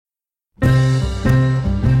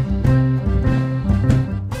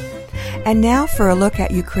And now for a look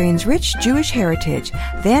at Ukraine's rich Jewish heritage,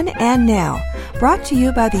 then and now, brought to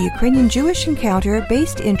you by the Ukrainian Jewish Encounter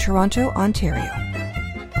based in Toronto, Ontario.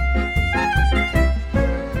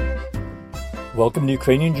 Welcome to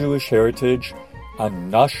Ukrainian Jewish Heritage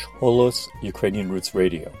on Nash Holos Ukrainian Roots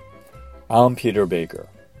Radio. I'm Peter Baker.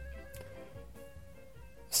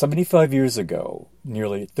 75 years ago,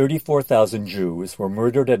 nearly 34,000 Jews were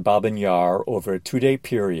murdered at Babin Yar over a 2-day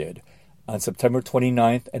period on September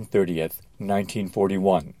 29th and 30th,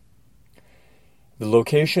 1941. The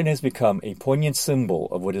location has become a poignant symbol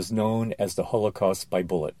of what is known as the Holocaust by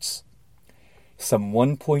bullets. Some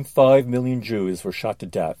 1.5 million Jews were shot to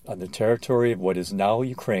death on the territory of what is now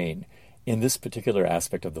Ukraine in this particular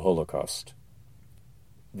aspect of the Holocaust.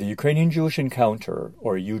 The Ukrainian Jewish Encounter,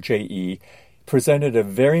 or UJE, presented a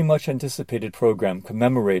very much anticipated program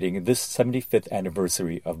commemorating this 75th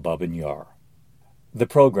anniversary of Babin Yar. The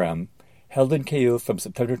program, held in Kyiv from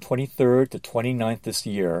September 23rd to 29th this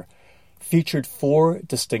year, featured 4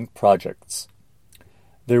 distinct projects.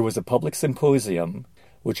 There was a public symposium,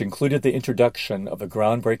 which included the introduction of a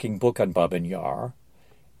groundbreaking book on Babin Yar,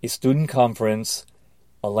 a student conference,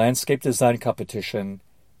 a landscape design competition,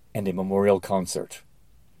 and a memorial concert.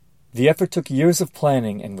 The effort took years of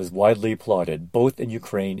planning and was widely applauded, both in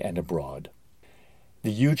Ukraine and abroad.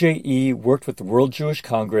 The UJE worked with the World Jewish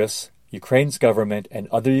Congress, Ukraine's government, and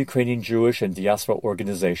other Ukrainian Jewish and diaspora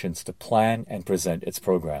organizations to plan and present its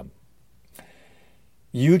program.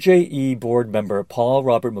 UJE board member Paul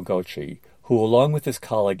Robert Mogotchi, who along with his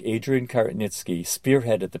colleague Adrian Karatnitsky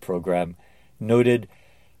spearheaded the program, noted,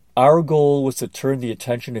 "Our goal was to turn the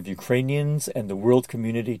attention of Ukrainians and the world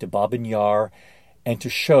community to Babin Yar and to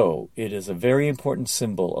show it is a very important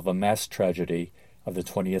symbol of a mass tragedy of the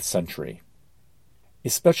 20th century." A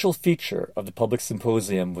special feature of the public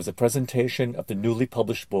symposium was a presentation of the newly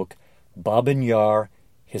published book, Babin Yar,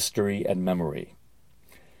 History and Memory.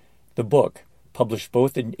 The book, published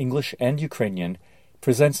both in English and Ukrainian,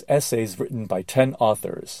 presents essays written by 10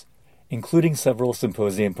 authors, including several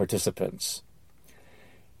symposium participants.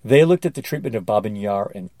 They looked at the treatment of Babin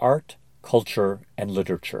Yar in art, culture, and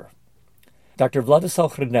literature. Dr.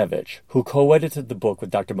 Vladislav Hranevich, who co-edited the book with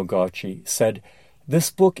Dr. Mogotchi, said, "This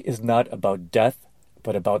book is not about death,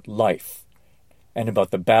 but about life, and about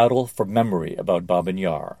the battle for memory about Babin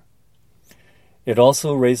Yar. It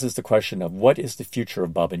also raises the question of what is the future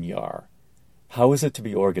of Babin Yar? How is it to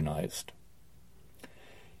be organized?"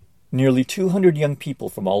 Nearly 200 young people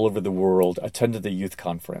from all over the world attended the youth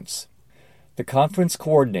conference. The conference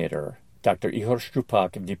coordinator, Dr. Ihor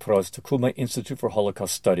Shchupak of Dnipro's Takuma Institute for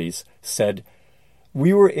Holocaust Studies, said,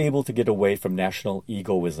 "We were able to get away from national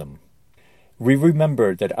egoism. We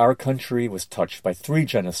remembered that our country was touched by 3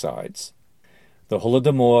 genocides, the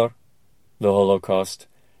Holodomor, the Holocaust,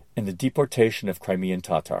 and the deportation of Crimean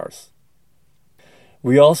Tatars.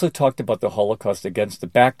 We also talked about the Holocaust against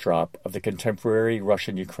the backdrop of the contemporary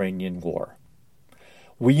Russian-Ukrainian war.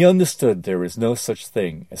 We understood there is no such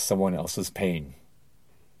thing as someone else's pain."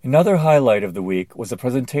 Another highlight of the week was a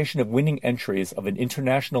presentation of winning entries of an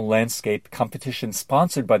international landscape competition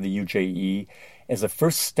sponsored by the UJE as a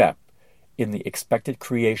first step in the expected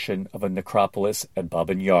creation of a necropolis at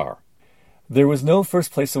Babin Yar. There was no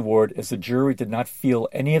first-place award as the jury did not feel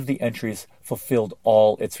any of the entries fulfilled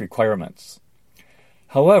all its requirements.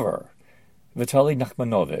 However, Vitaly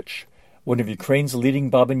Nakhmanovich, one of Ukraine's leading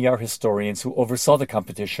Babin Yar historians who oversaw the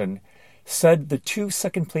competition, said the 2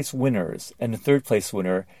 second-place winners and a third-place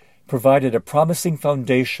winner provided a promising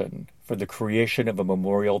foundation for the creation of a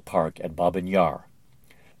memorial park at Babin Yar.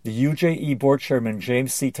 The UJE board chairman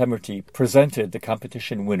James C. Temerty presented the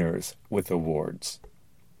competition winners with awards.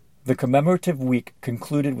 The commemorative week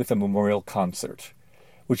concluded with a memorial concert,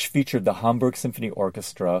 which featured the Hamburg Symphony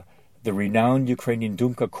Orchestra, the renowned Ukrainian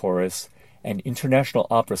Dumka Chorus, and international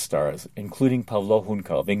opera stars, including Pavlo Hunka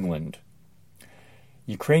of England.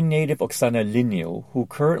 Ukraine native Oksana Liniu, who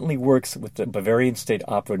currently works with the Bavarian State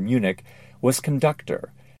Opera in Munich, was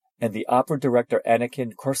conductor, and the opera director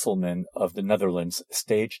Anniken Korselman of the Netherlands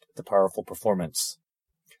staged the powerful performance.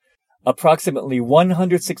 Approximately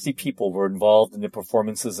 160 people were involved in the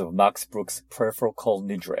performances of Max Bruch's Prayerful Kol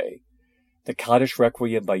Nidre, the Kaddish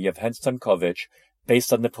Requiem by Yevhen Stankovich,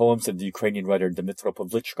 based on the poems of the Ukrainian writer Dmytro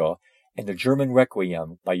Pavlichko, and the German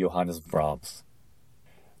Requiem by Johannes Brahms.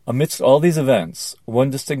 Amidst all these events,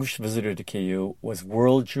 one distinguished visitor to Kyiv was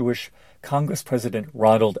World Jewish Congress President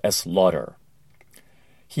Ronald S. Lauder.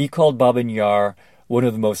 He called Babin Yar one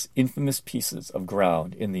of the most infamous pieces of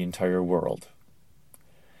ground in the entire world.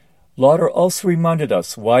 Lauder also reminded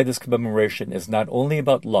us why this commemoration is not only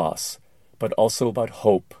about loss, but also about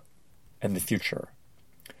hope and the future.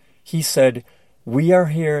 He said, We are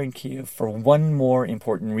here in Kyiv for one more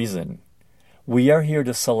important reason. We are here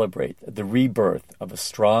to celebrate the rebirth of a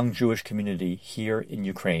strong Jewish community here in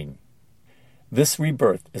Ukraine. This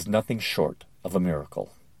rebirth is nothing short of a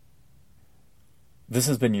miracle. This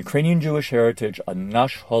has been Ukrainian Jewish Heritage on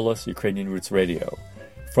Nash Holos Ukrainian Roots Radio.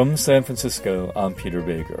 From San Francisco, I'm Peter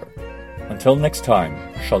Baker. Until next time,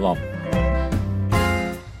 Shalom.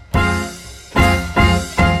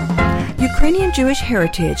 Ukrainian Jewish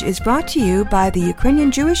Heritage is brought to you by the Ukrainian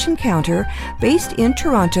Jewish Encounter based in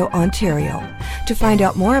Toronto, Ontario. To find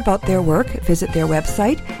out more about their work, visit their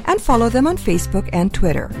website and follow them on Facebook and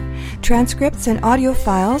Twitter. Transcripts and audio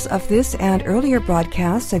files of this and earlier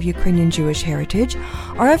broadcasts of Ukrainian Jewish Heritage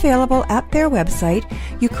are available at their website,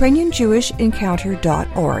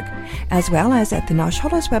 ukrainianjewishencounter.org, as well as at the Nash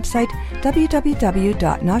Holos website,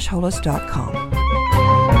 www.nashholos.com.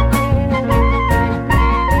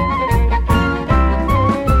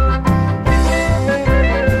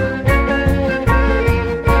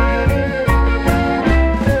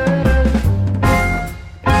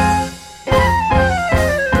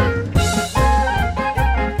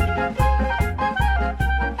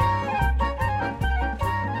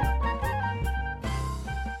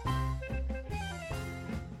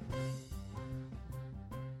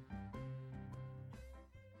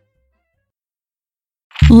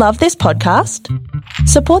 Love this podcast?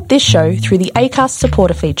 Support this show through the Acast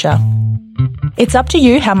supporter feature. It's up to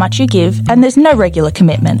you how much you give, and there's no regular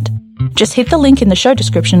commitment. Just hit the link in the show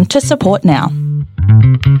description to support now.